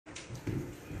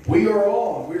We are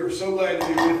on. We are so glad to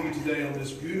be with you today on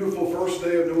this beautiful first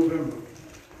day of November.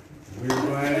 We're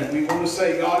glad, and we want to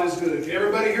say God is good. Can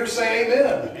everybody here say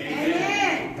amen?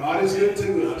 Amen. God is good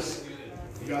to us.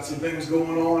 We've got some things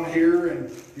going on here, and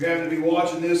if you happen to be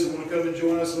watching this and want to come and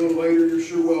join us a little later, you're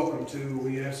sure welcome to.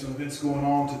 We have some events going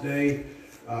on today.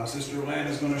 Sister Lana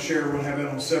is going to share. We're going to have it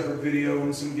on a separate video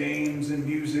and some games and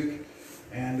music.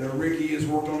 And Ricky has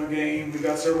worked on a game. We've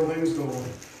got several things going.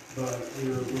 But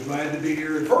we're glad to be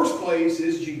here. In first place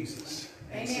is Jesus.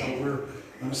 And so we're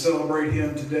going to celebrate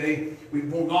Him today. We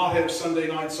will not have Sunday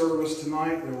night service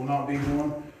tonight. There will not be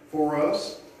one for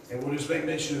us. And we'll just make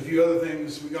mention of a few other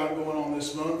things we got going on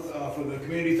this month. For the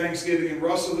Community Thanksgiving in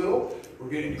Russellville, we're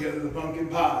getting together the pumpkin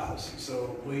pies.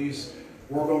 So please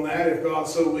work on that if God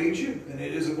so leads you. And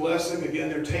it is a blessing. Again,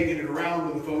 they're taking it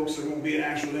around to the folks. There won't be an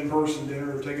actual in-person dinner.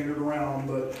 They're taking it around.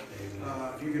 But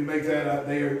if you can make that,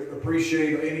 they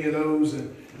appreciate any of those.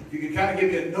 And if you can kind of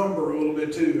give me a number a little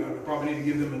bit too. I probably need to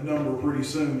give them a number pretty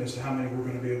soon as to how many we're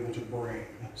going to be able to bring.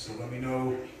 So let me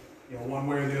know, one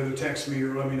way or the other, text me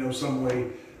or let me know some way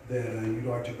that you'd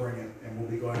like to bring it. And we'll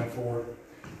be glad for it.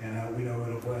 And we know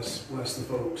it'll bless the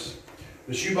folks.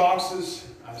 The shoe boxes,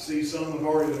 I see some have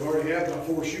already have about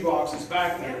 4 shoe boxes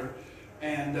back there.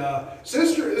 And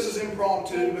Sister, this is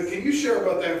impromptu, but can you share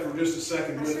about that for just a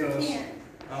second with us?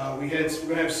 We're going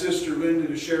to have Sister Linda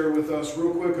to share with us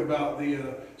real quick about the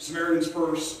Samaritan's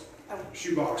Purse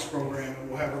shoebox program, and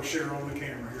we'll have her share on the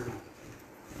camera here.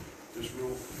 Just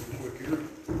real quick here.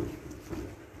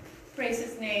 Praise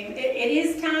His name. It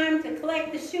is time to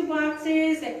collect the shoe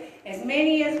boxes, as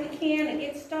many as we can, to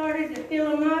get started, to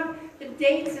fill them up. The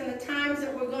dates and the times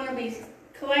that we're going to be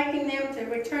collecting them to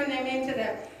return them into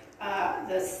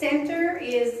the center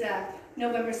is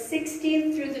November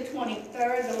 16th through the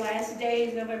 23rd. The last day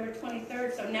is November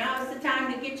 23rd. So now is the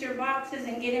time to get your boxes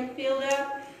and get them filled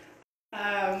up.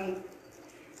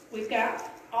 We've got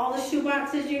all the shoe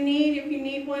boxes you need. If you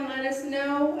need one, let us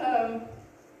know.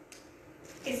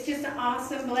 It's just an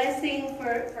awesome blessing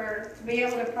to be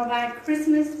able to provide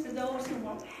Christmas for those who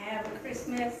won't have a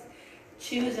Christmas.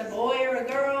 Choose a boy or a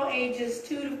girl, ages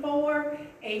 2 to 4,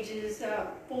 ages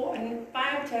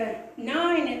 5 to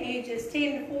 9, and ages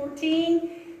 10 to 14.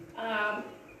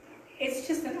 It's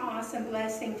just an awesome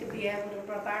blessing to be able to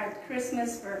provide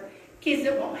Christmas for kids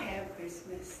that won't have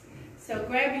Christmas. So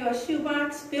grab you a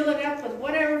shoebox, fill it up with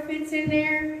whatever fits in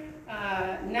there,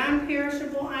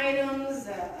 non-perishable items,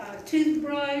 a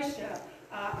toothbrush,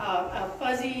 a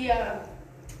fuzzy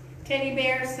teddy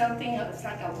bear, something that's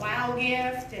like a wow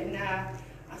gift, and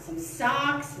some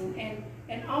socks, and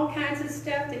all kinds of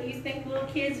stuff that you think little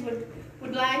kids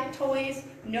would like, toys,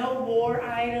 no war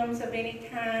items of any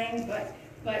kind, but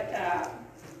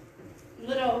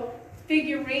little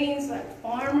figurines like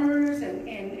farmers and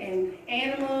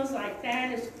animals like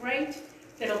that is great,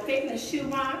 that'll fit in the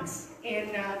shoebox, and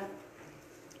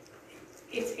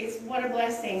it's what a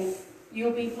blessing.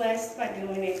 You'll be blessed by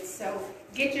doing it. So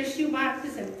get your shoe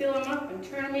boxes and fill them up and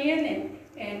turn them in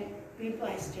and be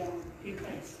blessed, y'all. Be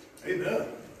blessed. Amen.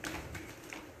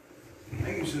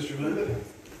 Thank you, Sister Linda.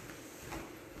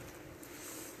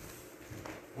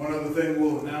 One other thing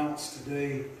we'll announce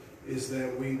today is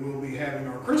that we will be having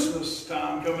our Christmas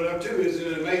time coming up too. Isn't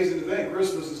it amazing to think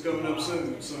Christmas is coming up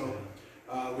soon? So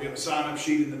we have a sign-up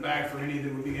sheet in the back for any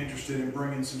that would be interested in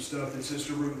bringing some stuff that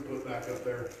Sister Ruth put back up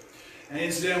there. And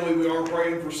incidentally, we are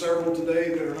praying for several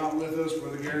today that are not with us,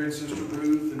 Brother Gary and Sister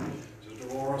Ruth and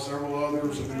Sister Laura, several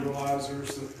others, and we realize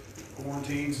there's the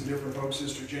quarantines and different folks,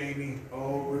 Sister Jamie.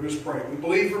 Oh, we're just praying. We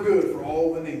believe for good for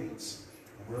all the needs.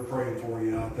 And we're praying for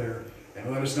you out there.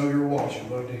 And let us know you're watching.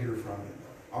 Love to hear from you.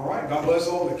 All right, God bless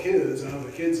all the kids. I know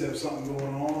the kids have something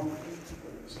going on.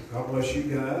 So God bless you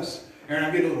guys. Aaron,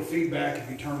 I get a little feedback if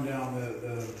you turn down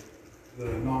the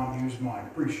non-used mic.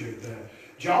 Appreciate that.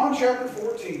 John chapter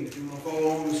 14, if you want to follow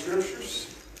along with the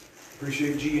scriptures.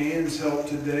 Appreciate G-Ann's help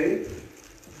today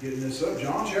getting this up.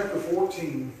 John chapter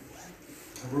 14,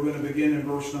 and we're going to begin in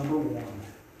verse number 1. And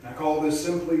I call this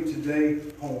simply today,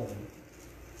 home.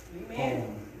 Amen.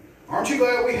 Home. Aren't you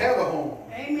glad we have a home?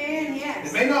 Amen,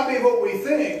 yes. It may not be what we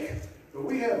think, but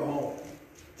we have a home.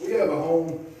 We have a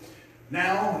home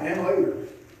now and later.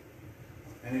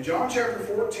 And in John chapter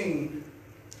 14,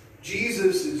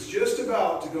 Jesus is just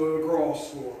about to go to the cross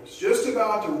for us, just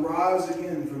about to rise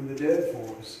again from the dead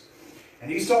for us.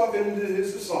 And he's talking to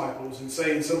his disciples and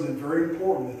saying something very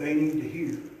important that they need to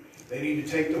hear. They need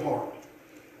to take to heart.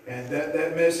 And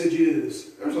that message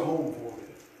is, there's a home for you.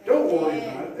 Don't worry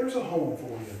about it. There's a home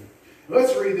for you.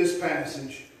 Let's read this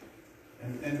passage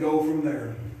and go from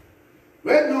there.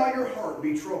 Let not your heart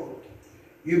be troubled.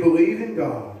 You believe in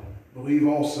God, believe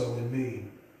also in me.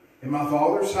 In my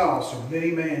Father's house are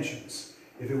many mansions.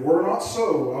 If it were not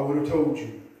so, I would have told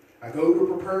you. I go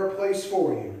to prepare a place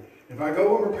for you. If I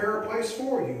go and prepare a place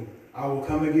for you, I will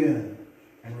come again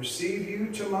and receive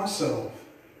you to myself,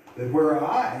 that where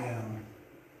I am,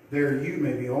 there you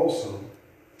may be also.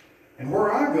 And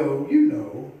where I go, you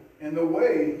know, and the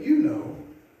way you know.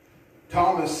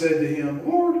 Thomas said to him,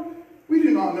 Lord, we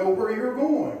do not know where you're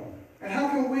going, and how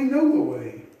can we know the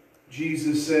way?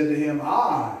 Jesus said to him,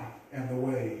 I am the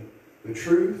way, the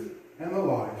truth, and the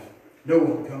life. No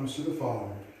one comes to the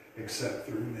Father except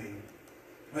through me.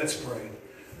 Let's pray.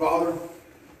 Father,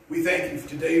 we thank you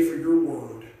today for your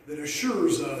word that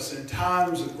assures us in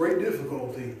times of great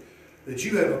difficulty that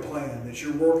you have a plan that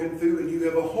you're working through, and you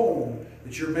have a home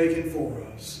that you're making for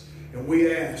us. And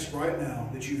we ask right now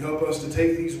that you help us to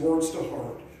take these words to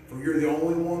heart, for you're the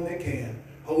only one that can.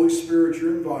 Holy Spirit,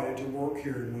 you're invited to work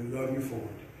here, and we love you for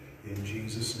it. In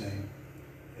Jesus' name,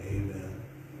 amen.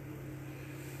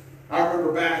 I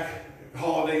remember back,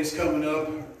 holidays coming up,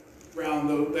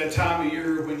 around that time of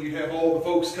year when you have all the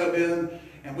folks come in,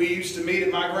 and we used to meet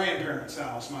at my grandparents'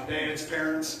 house, my dad's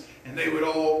parents, and they would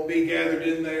all be gathered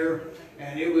in there.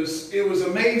 And it was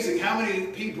amazing how many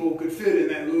people could fit in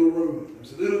that little room. It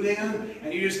was a little den,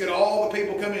 and you just get all the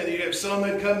people come in. You'd have some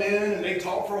that come in and they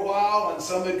talk for a while, and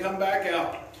some that come back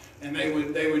out, and they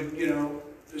would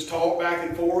just talk back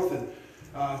and forth.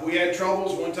 And we had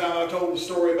troubles. One time I told the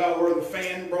story about where the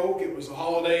fan broke. It was the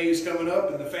holidays coming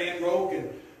up, and the fan broke, and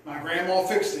my grandma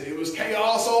fixed it. It was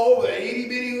chaos all over that itty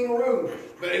bitty little room,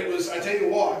 but it was. I tell you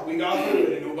what, we got through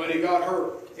it, and nobody got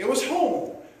hurt. It was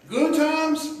home. Good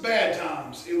times, bad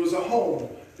times. It was a home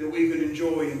that we could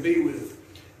enjoy and be with.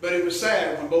 But it was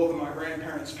sad when both of my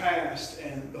grandparents passed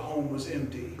and the home was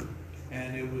empty.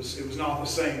 And it was not the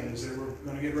same as they were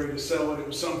going to get ready to sell it. It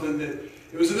was something that,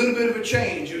 it was a little bit of a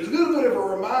change. It was a little bit of a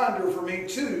reminder for me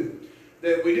too,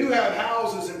 that we do have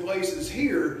houses and places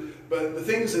here, but the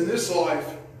things in this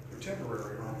life, they're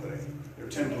temporary, aren't they? They're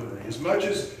temporary. As much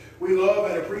as we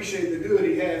love and appreciate the good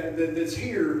he had that's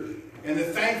here, and the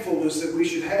thankfulness that we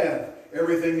should have,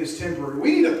 everything is temporary.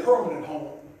 We need a permanent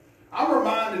home. I'm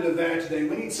reminded of that today.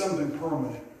 We need something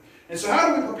permanent. And so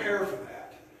how do we prepare for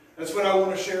that? That's what I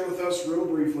want to share with us real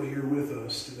briefly here with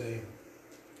us today.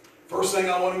 First thing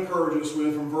I want to encourage us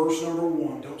with from verse number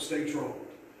 1, don't stay troubled.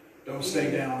 Don't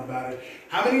stay down about it.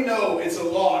 How many know it's a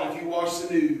lot if you watch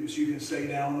the news you can stay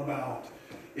down about?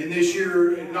 In this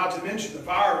year, not to mention the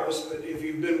virus, but if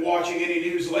you've been watching any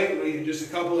news lately, in just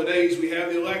a couple of days we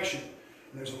have the election.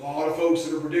 And there's a lot of folks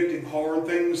that are predicting hard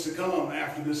things to come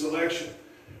after this election.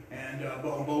 And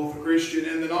both the Christian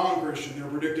and the non-Christian, they're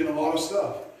predicting a lot of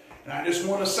stuff. And I just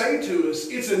want to say to us,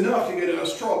 it's enough to get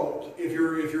us troubled if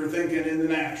you're thinking in the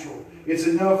natural. It's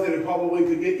enough that it probably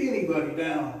could get anybody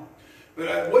down.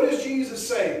 But what does Jesus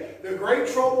say? The great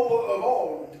trouble of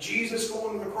all, Jesus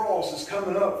going to the cross, is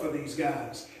coming up for these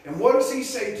guys. And what does he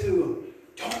say to them?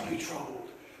 Don't be troubled.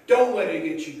 Don't let it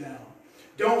get you down.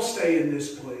 Don't stay in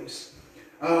this place.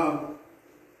 But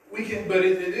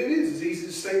it is easy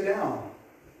to stay down.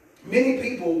 Many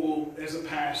people will, as a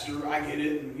pastor, I get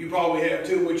it, and you probably have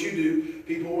too, what you do,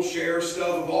 people will share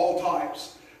stuff of all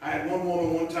types. I had one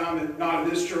woman one time, not at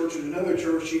this church, at another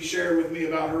church, she shared with me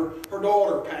about her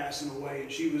daughter passing away,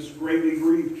 and she was greatly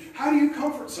grieved. How do you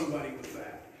comfort somebody with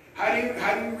that? How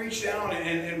do you reach down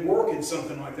and work in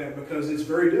something like that? Because it's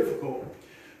very difficult.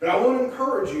 But I want to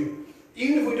encourage you,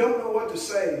 even if we don't know what to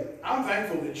say, I'm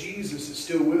thankful that Jesus is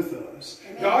still with us.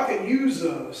 Amen. God can use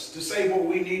us to say what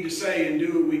we need to say and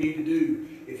do what we need to do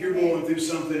if you're going through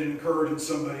something and encouraging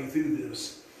somebody through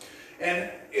this. And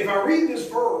if I read this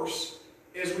verse,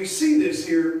 as we see this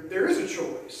here, there is a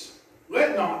choice.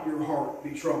 Let not your heart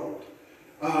be troubled.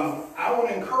 I want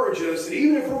to encourage us that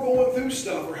even if we're going through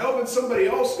stuff or helping somebody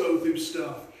else go through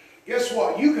stuff, guess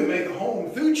what? You can make a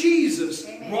home through Jesus.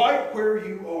 Amen. Right where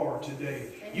you are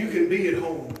today. Amen. You can be at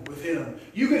home with Him.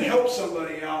 You can help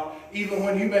somebody out even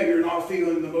when you maybe are not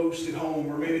feeling the most at home,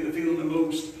 or maybe they're feeling the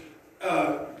most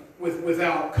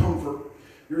without comfort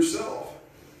yourself.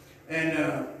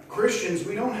 And Christians,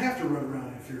 we don't have to run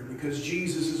around in fear because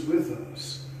Jesus is with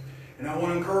us. And I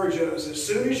want to encourage us, as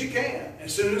soon as you can,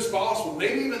 as soon as possible,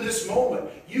 maybe even this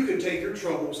moment, you can take your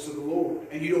troubles to the Lord,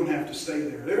 and you don't have to stay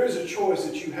there. There is a choice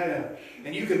that you have,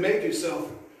 and you can make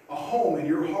yourself a home in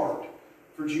your heart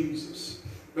for Jesus.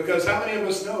 Because how many of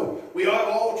us know we have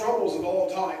all troubles of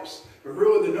all types, but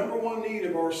really the number one need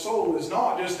of our soul is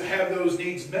not just to have those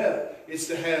needs met, it's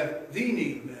to have the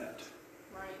need met,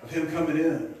 of Him coming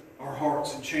in our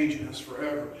hearts and changing us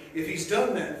forever. If He's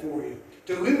done that for you,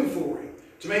 to live for Him,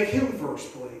 to make Him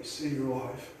first place in your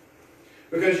life.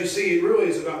 Because you see, it really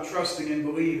is about trusting and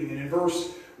believing. And in verse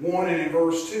 1 and in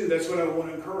verse 2, that's what I want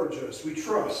to encourage us. We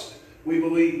trust, we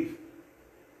believe.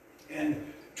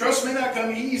 And trust may not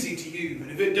come easy to you,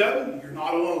 and if it doesn't, you're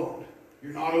not alone.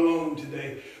 You're not alone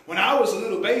today. When I was a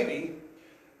little baby,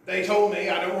 they told me,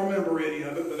 I don't remember any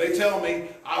of it, but they tell me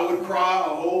I would cry a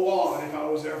whole lot if I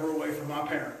was ever away from my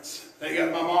parents. My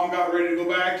mom got ready to go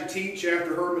back to teach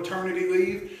after her maternity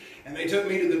leave, and they took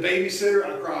me to the babysitter,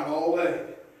 and I cried all day.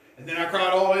 And then I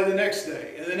cried all day the next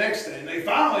day, and the next day. And they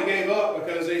finally gave up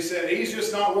because they said, he's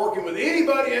just not working with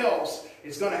anybody else.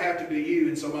 It's going to have to be you.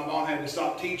 And so my mom had to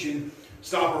stop teaching,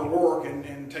 stop her work,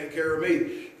 and take care of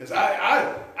me. Because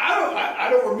I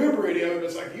don't remember any of it.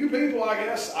 It's like, you people, I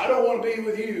guess, I don't want to be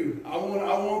with you. I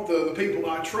want the people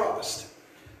I trust.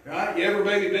 Right? You ever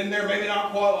maybe been there? Maybe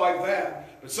not quite like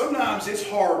that. But sometimes it's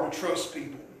hard to trust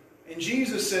people. And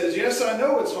Jesus says, yes, I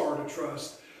know it's hard to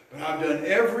trust, but I've done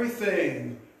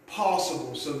everything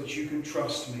possible so that you can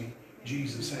trust me.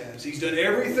 Jesus has. He's done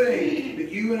everything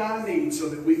that you and I need so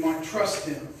that we might trust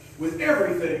Him with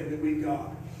everything that we've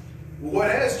got. Well,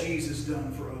 what has Jesus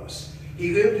done for us?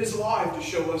 He lived His life to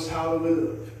show us how to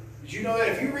live. Did you know that?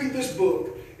 If you read this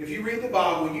book, if you read the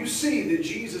Bible, you see that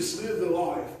Jesus lived the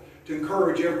life to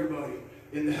encourage everybody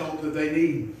in the help that they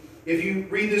need. If you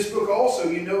read this book also,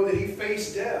 you know that He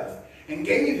faced death and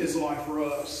gave His life for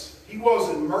us. He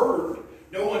wasn't murdered.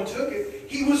 No one took it.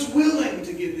 He was willing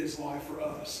to give His life for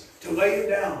us, to lay it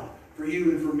down for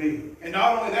you and for me. And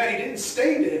not only that, He didn't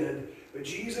stay dead, but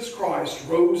Jesus Christ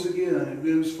rose again and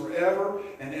lives forever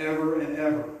and ever and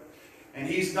ever. And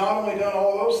He's not only done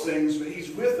all those things, but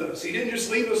He's with us. He didn't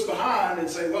just leave us behind and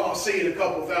say, well, I'll see you in a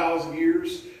couple thousand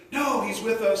years. No, He's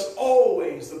with us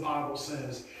always, the Bible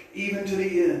says, even to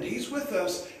the end. He's with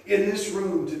us in this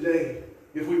room today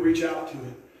if we reach out to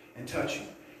Him and touch Him.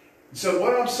 So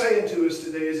what I'm saying to us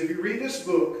today is if you read this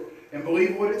book and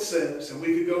believe what it says, and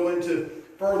we could go into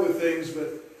further things, but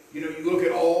you look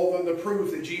at all the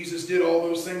proof that Jesus did all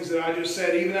those things that I just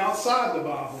said, even outside the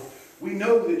Bible, we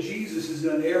know that Jesus has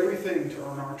done everything to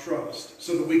earn our trust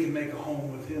so that we can make a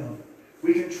home with Him.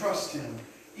 We can trust Him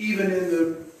even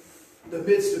in the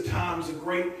midst of times of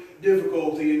great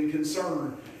difficulty and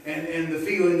concern and the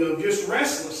feeling of just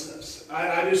restlessness.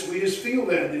 We just feel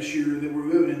that this year that we're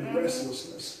living in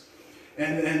restlessness.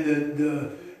 And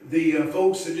the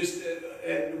folks are just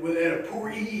at a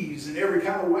poor ease in every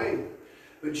kind of way.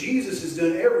 But Jesus has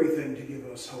done everything to give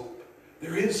us hope.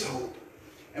 There is hope.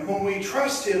 And when we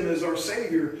trust Him as our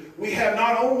Savior, we have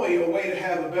not only a way to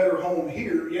have a better home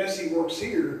here. Yes, He works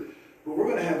here, but we're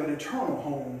going to have an eternal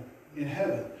home in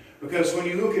heaven. Because when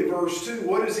you look at verse 2,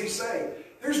 what does He say?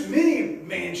 There's many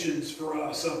mansions for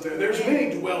us up there. There's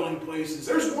many dwelling places.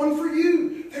 There's one for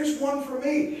you. There's one for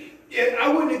me.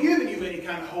 I wouldn't have given you any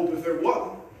kind of hope if there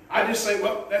wasn't. I'd just say,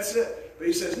 well, that's it. But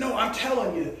He says, no, I'm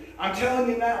telling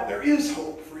you now, there is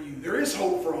hope for you. There is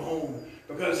hope for a home.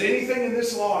 Because anything in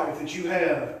this life that you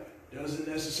have doesn't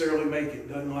necessarily make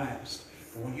it, doesn't last.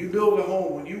 But when you build a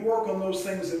home, when you work on those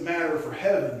things that matter for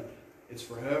heaven, it's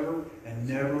forever and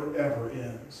never, ever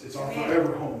ends. It's our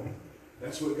forever home.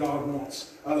 That's what God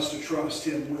wants us to trust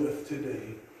Him with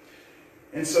today.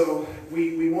 And so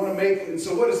we want to make, and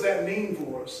so what does that mean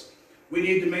for us? We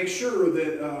need to make sure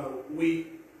that we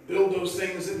build those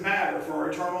things that matter for our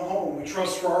eternal home. We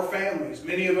trust for our families.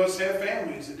 Many of us have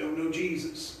families that don't know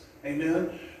Jesus.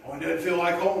 Amen? Oh, it doesn't feel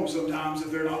like home sometimes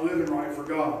if they're not living right for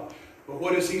God. But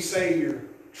what does He say here?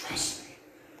 Trust me.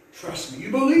 Trust me.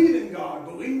 You believe in God.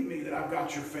 Believe me that I've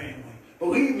got your family.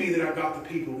 Believe me that I've got the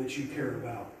people that you care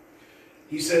about.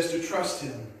 He says to trust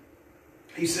Him.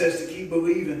 He says to keep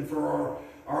believing for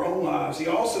our own lives. He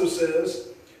also says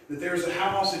that there's a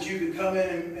house that you can come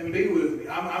in and be with me.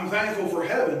 I'm thankful for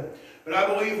heaven, but I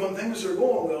believe when things are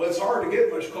going well, it's hard to get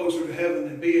much closer to heaven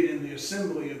than being in the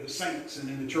assembly of the saints and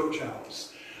in the church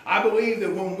house. I believe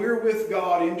that when we're with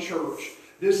God in church,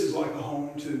 this is like a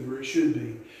home too, or it should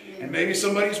be. And maybe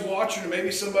somebody's watching, or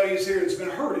maybe somebody's here that's been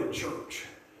hurt in church.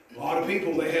 A lot of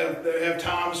people, they have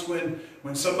times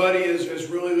when somebody has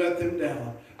really let them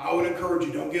down. I would encourage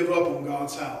you, don't give up on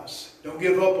God's house. Don't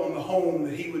give up on the home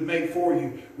that He would make for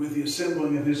you with the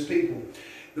assembling of His people.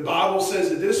 The Bible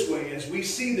says it this way, as we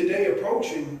see the day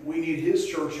approaching, we need His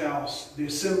church house, the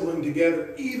assembling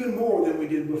together, even more than we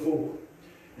did before.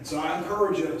 And so I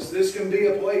encourage us, this can be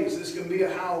a place, this can be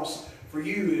a house for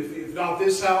you. If not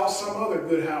this house, some other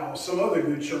good house, some other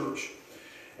good church.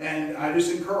 And I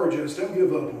just encourage us, don't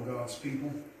give up on God's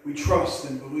people. We trust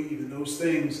and believe in those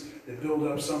things that build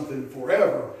up something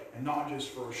forever and not just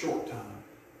for a short time.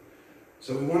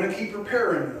 So we want to keep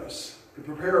preparing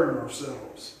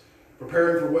ourselves,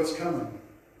 preparing for what's coming.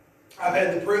 I've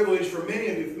had the privilege for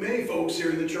many folks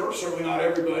here in the church, certainly not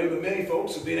everybody, but many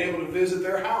folks have been able to visit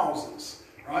their houses,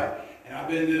 right? And I've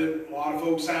been to a lot of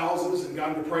folks' houses and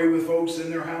gotten to pray with folks in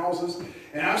their houses.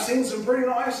 And I've seen some pretty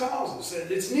nice houses. And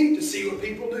it's neat to see what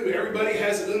people do. Everybody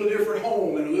has a little different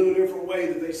home and a little different way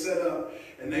that they set up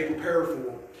and they prepare for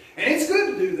them. And it's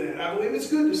good to do that. I believe it's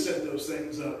good to set those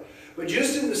things up. But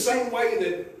just in the same way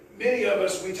that many of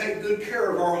us, we take good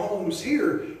care of our homes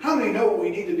here, how many know we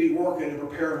need to be working and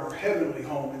preparing our heavenly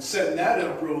home and setting that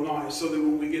up real nice so that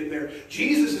when we get there,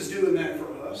 Jesus is doing that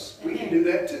for us. We can do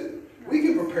that too. We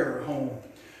can prepare a home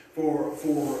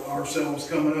for ourselves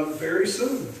coming up very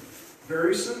soon.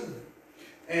 Very soon.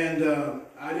 And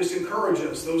I just encourage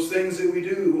us, those things that we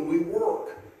do when we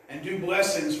work and do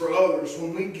blessings for others,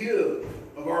 when we give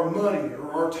of our money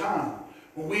or our time,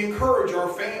 when we encourage our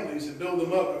families and build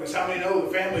them up, because how many know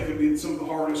the family can be some of the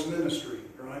hardest ministry,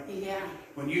 right? Yeah.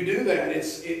 When you do that,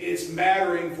 it's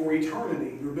mattering for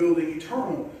eternity. You're building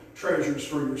eternal treasures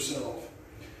for yourself.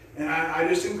 And I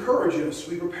just encourage us,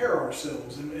 we prepare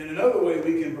ourselves. And another way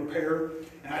we can prepare,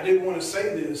 and I did want to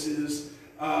say this, is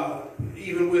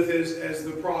even with as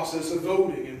the process of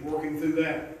voting and working through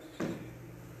that.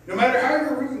 No matter how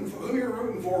who you're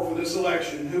rooting for this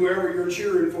election, whoever you're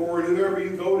cheering for and whoever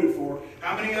you voted for,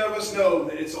 how many of us know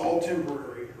that it's all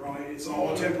temporary, right? It's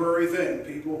all a temporary thing.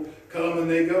 People come and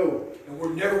they go. And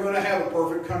we're never going to have a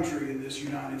perfect country in this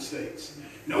United States.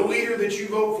 No leader that you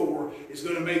vote for is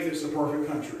going to make this a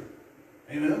perfect country.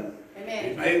 Amen?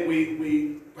 Amen.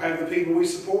 We have the people we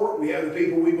support. We have the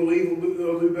people we believe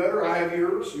will do better. I have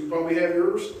yours. You probably have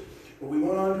yours. But we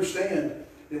want to understand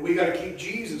that we got to keep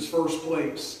Jesus first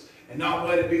place and not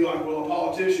let it be like, well, a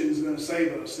politician is going to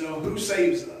save us. No, who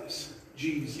saves us?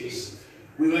 Jesus.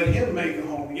 We let Him make a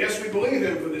home. Yes, we believe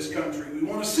Him for this country. We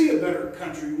want to see a better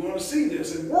country. We want to see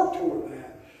this and work toward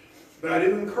that. But I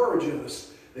do encourage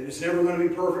us that it's never going to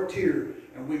be perfect here.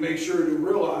 And we make sure to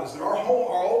realize that our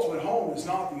ultimate home is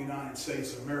not the United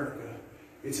States of America.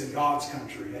 It's in God's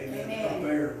country. Amen. Amen. Up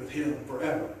there with Him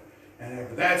forever and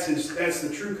ever. That's the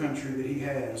true country that He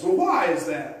has. Well, why is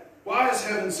that? Why is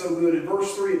heaven so good? In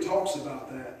verse 3 it talks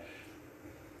about that.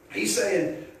 He's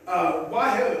saying, why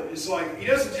heaven? It's like, He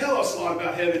doesn't tell us a lot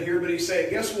about heaven here, but He's saying,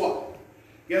 guess what?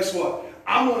 Guess what?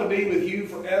 I'm going to be with you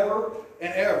forever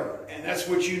and ever. And that's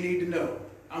what you need to know.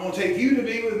 I'm going to take you to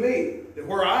be with me. That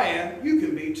where I am, you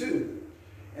can be too.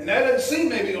 And that doesn't seem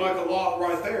maybe like a lot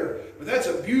right there, but that's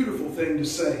a beautiful thing to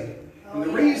say. And the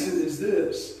reason is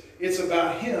this. It's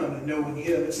about Him and knowing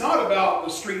Him. It's not about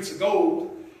the streets of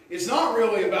gold. It's not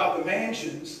really about the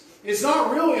mansions. It's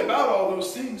not really about all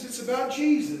those things. It's about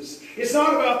Jesus. It's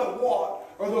not about the what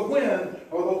or the when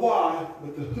or the why,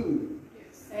 but the who.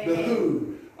 Yes. The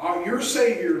who. Your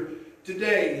Savior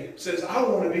today says, I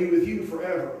want to be with you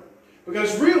forever.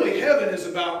 Because really, heaven is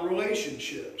about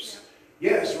relationships.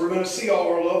 Yes, we're going to see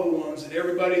all our loved ones and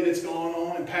everybody that's gone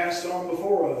on and passed on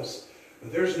before us.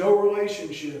 But there's no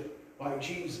relationship like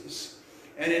Jesus.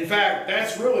 And in fact,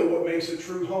 that's really what makes a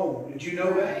true home. Did you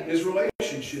know that? His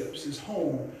relationships, his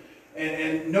home,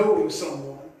 and knowing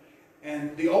someone.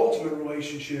 And the ultimate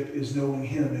relationship is knowing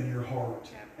Him in your heart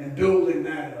and building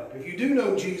that up. If you do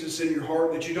know Jesus in your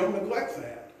heart, that you don't neglect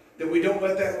that. That we don't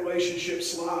let that relationship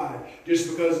slide just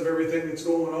because of everything that's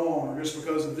going on or just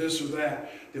because of this or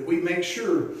that. That we make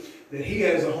sure that He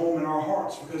has a home in our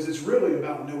hearts because it's really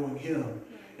about knowing Him.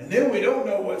 And then we don't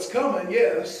know what's coming,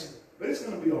 yes, but it's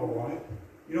going to be all right.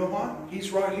 You know why?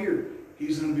 He's right here.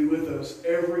 He's going to be with us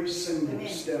every single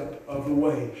step of the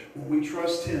way when we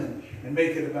trust Him and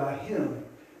make it about Him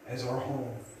as our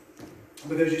home.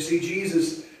 Because you see,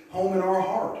 Jesus' home in our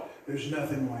heart, there's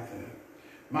nothing like that.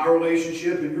 My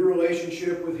relationship and your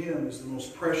relationship with Him is the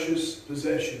most precious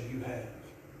possession you have.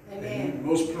 Amen. The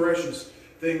most precious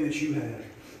thing that you have.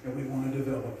 And we want to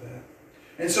develop that.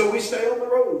 And so we stay on the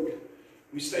road.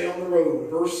 We stay on the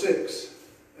road. Verse 6.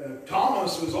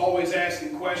 Thomas was always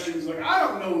asking questions like, I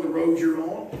don't know the road you're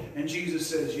on. And Jesus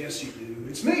says, yes, you do.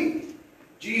 It's me.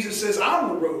 Jesus says, I'm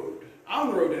the road. I'm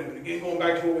the road to heaven. Again, going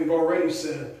back to what we've already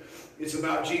said, it's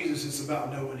about Jesus. It's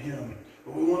about knowing Him.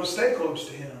 But we want to stay close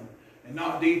to Him. And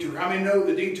not detour. I mean, no,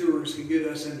 the detours can get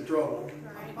us into trouble.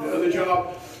 The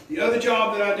other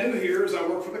job that I do here is I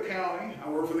work for the county. I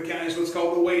work for the county as what's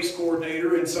called the waste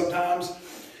coordinator, and sometimes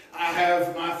I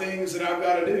have my things that I've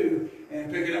got to do,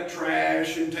 and picking up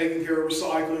trash and taking care of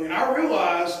recycling. And I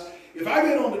realize if I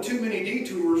get onto too many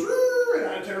detours and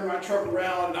I turn my truck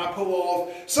around and I pull off,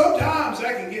 sometimes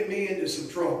that can get me into some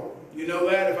trouble. You know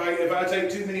that if I take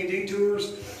too many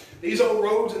detours, these old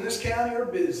roads in this county are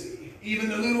busy. Even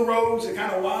the little roads that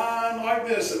kind of wind like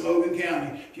this in Logan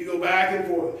County, if you go back and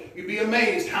forth, you'd be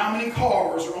amazed how many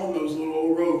cars are on those little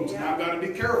old roads. And I've got to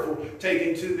be careful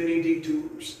taking too many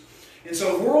detours. And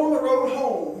so if we're on the road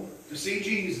home to see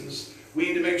Jesus, we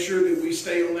need to make sure that we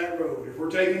stay on that road. If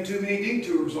we're taking too many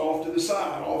detours off to the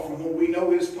side, off from what we know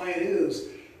His plan is,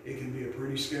 it can be a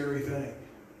pretty scary thing.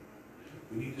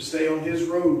 We need to stay on His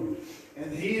road.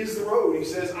 And He is the road. He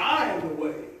says, I am the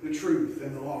way, the truth,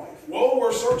 and the life. Well,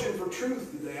 we're searching for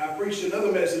truth today. I preached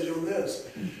another message on this.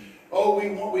 Oh,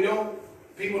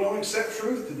 people don't accept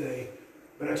truth today.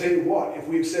 But I tell you what, if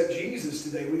we accept Jesus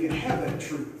today, we can have that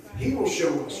truth. He will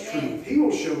show us truth. He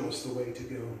will show us the way to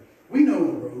go. We know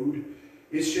the road.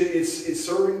 It's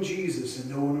serving Jesus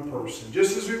and knowing a person.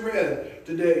 Just as we read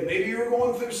today, maybe you're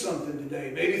going through something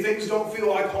today. Maybe things don't feel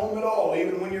like home at all.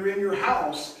 Even when you're in your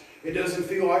house, it doesn't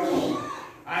feel like home.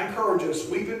 I encourage us,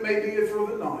 weeping may be for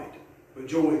the night, but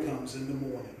joy comes in the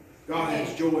morning. God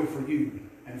has joy for you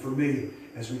and for me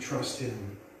as we trust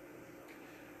Him.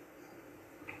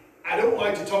 I don't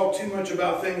like to talk too much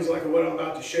about things like what I'm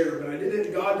about to share,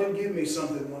 but God did give me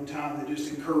something one time that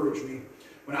just encouraged me.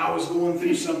 When I was going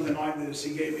through something like this,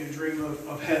 He gave me a dream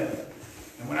of heaven.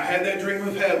 And when I had that dream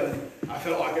of heaven, I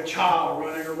felt like a child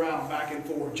running around back and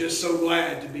forth, just so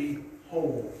glad to be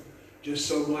home. Just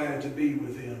so glad to be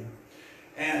with Him.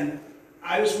 And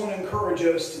I just want to encourage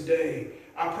us today.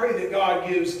 I pray that God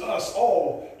gives us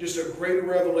all just a greater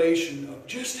revelation of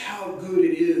just how good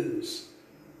it is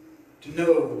to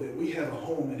know that we have a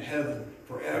home in heaven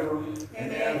forever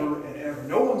and ever and ever.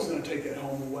 No one's going to take that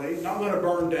home away. Not going to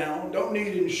burn down. Don't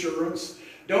need insurance.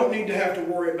 Don't need to have to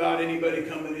worry about anybody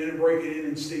coming in and breaking in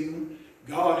and stealing.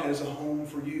 God has a home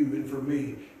for you and for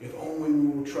me if only we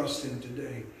will trust Him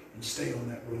today and stay on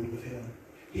that road with Him.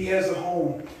 He has a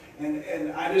home,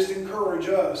 and I just encourage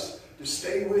us to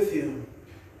stay with Him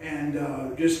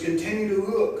and just continue to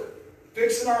look,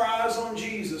 fixing our eyes on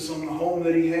Jesus, on the home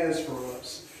that He has for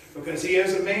us, because He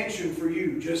has a mansion for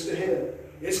you just ahead.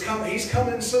 He's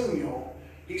coming soon, y'all.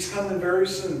 He's coming very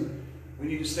soon. We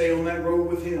need to stay on that road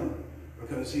with Him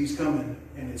because He's coming,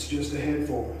 and it's just ahead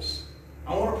for us.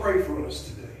 I want to pray for us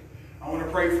today. I want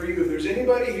to pray for you. If there's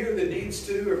anybody here that needs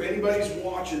to, or if anybody's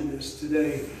watching this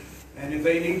today, and if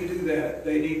they need to do that,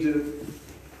 they need to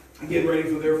get ready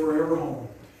for their forever home.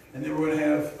 And then we're going to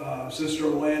have Sister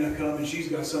Alana come, and she's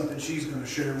got something she's going to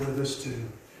share with us too.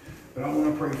 But I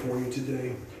want to pray for you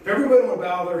today. If everybody will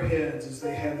bow their heads as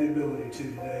they have the ability to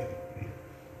today.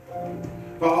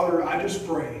 Father, I just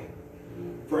pray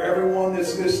for everyone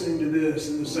that's listening to this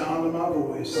and the sound of my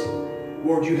voice.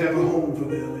 Lord, you have a home for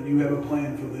them and you have a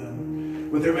plan for them.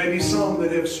 But there may be some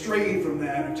that have strayed from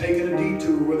that and taken a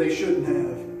detour where they shouldn't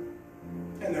have.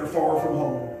 And they're far from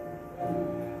home.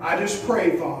 I just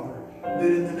pray, Father, that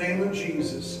in the name of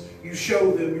Jesus, you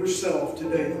show them yourself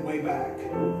today the way back.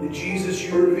 That Jesus,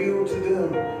 you reveal to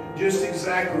them just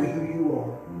exactly who you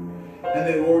are. And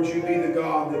that, Lord, you be the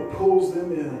God that pulls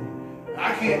them in.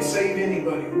 I can't save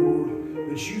anybody, Lord,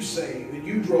 but you save and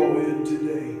you draw in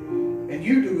today. And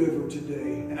you deliver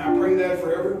today. And I pray that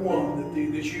for everyone,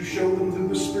 that you show them through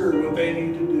the Spirit what they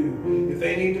need to do. If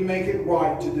they need to make it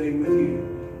right today with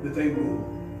you, that they will.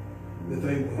 That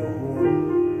they will,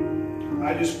 Lord.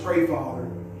 I just pray, Father,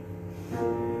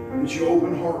 that you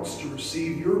open hearts to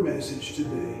receive your message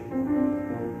today.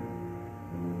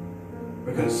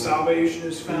 Because salvation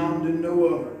is found in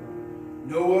no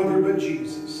other but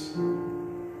Jesus.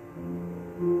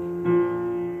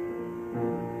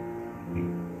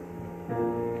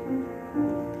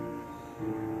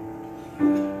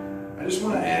 I just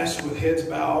want to ask, with heads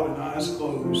bowed and eyes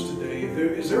closed today,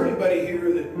 is there anybody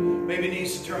here that maybe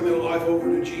needs to turn their life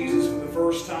over to Jesus for the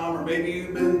first time, or maybe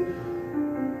you've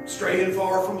been straying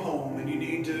far from home and you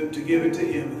need to give it to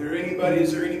Him?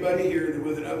 Is there anybody here that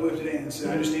with an uplifted hand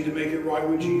say, I just need to make it right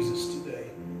with Jesus today?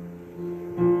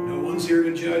 No one's here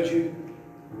to judge you.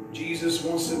 Jesus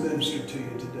wants to minister to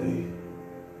you today.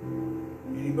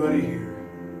 Anybody here?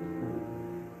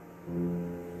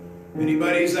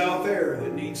 Anybody's out there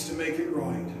that needs to make it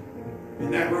right. In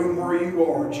that room where you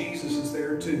are, Jesus is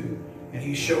there too. And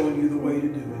He's showing you the way to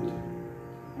do it.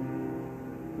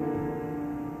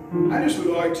 I just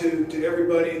would like to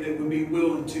everybody that would be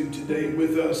willing to today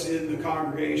with us in the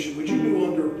congregation, would you be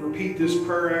willing to repeat this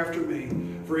prayer after me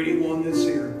for anyone that's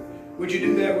here? Would you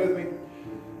do that with me?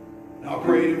 And I'll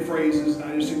pray it in phrases, and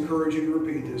I just encourage you to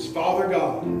repeat this. Father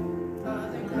God,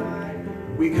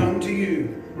 we come to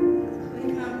you.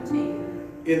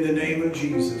 In the name of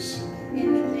Jesus.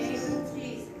 In the name of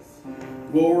Jesus.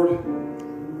 Lord,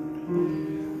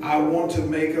 I want to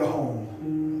make a home.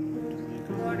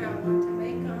 Lord, I want to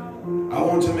make a home. I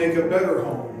want to make a better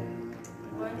home.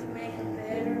 I want to make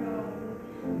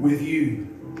with you.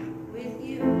 with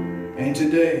you. And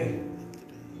today,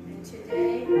 And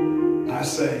today, I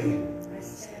say, I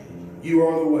say, you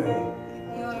are the way,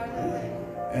 you are the way,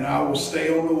 and I will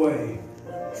stay on the way.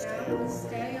 and I will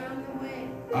stay on the way.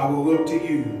 I will look to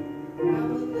you, I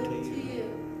will look to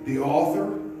you, the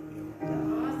author the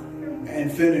author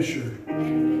and finisher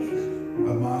and finisher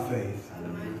of my faith.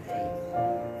 of my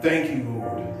faith. Thank you,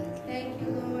 Lord, Thank you,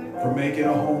 Lord, for making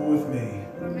a home with me.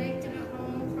 for making a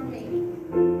home for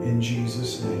me. In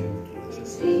Jesus' name. In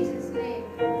Jesus' name.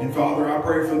 And Father, I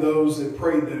pray for those that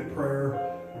prayed that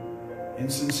prayer in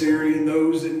sincerity and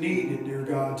those that need it, dear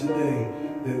God, today.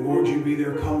 That, Lord, you be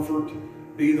their comfort,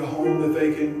 be the home that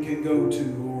they can go to,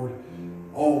 Lord,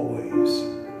 always.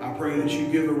 I pray that you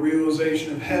give a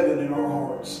realization of heaven in our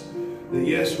hearts. That,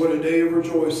 yes, what a day of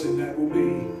rejoicing that will be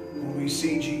when we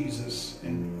see Jesus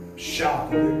and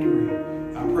shout the victory.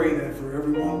 I pray that for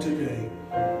everyone today.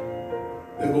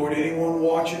 That, Lord, anyone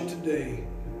watching today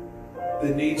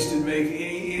that needs to make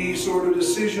any sort of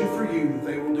decision for you, that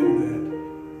they will do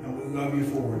that. And we love you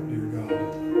for it, dear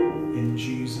God. In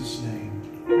Jesus' name.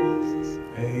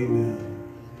 Amen.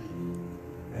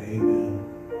 Amen.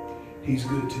 He's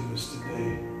good to us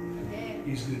today. Amen.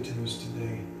 He's good to us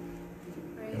today.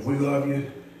 Praise And we love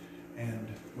you. And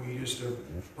we just are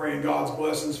praying God's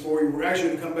blessings for you. We're actually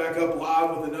going to come back up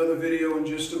live with another video in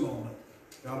just a moment.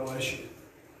 God bless you.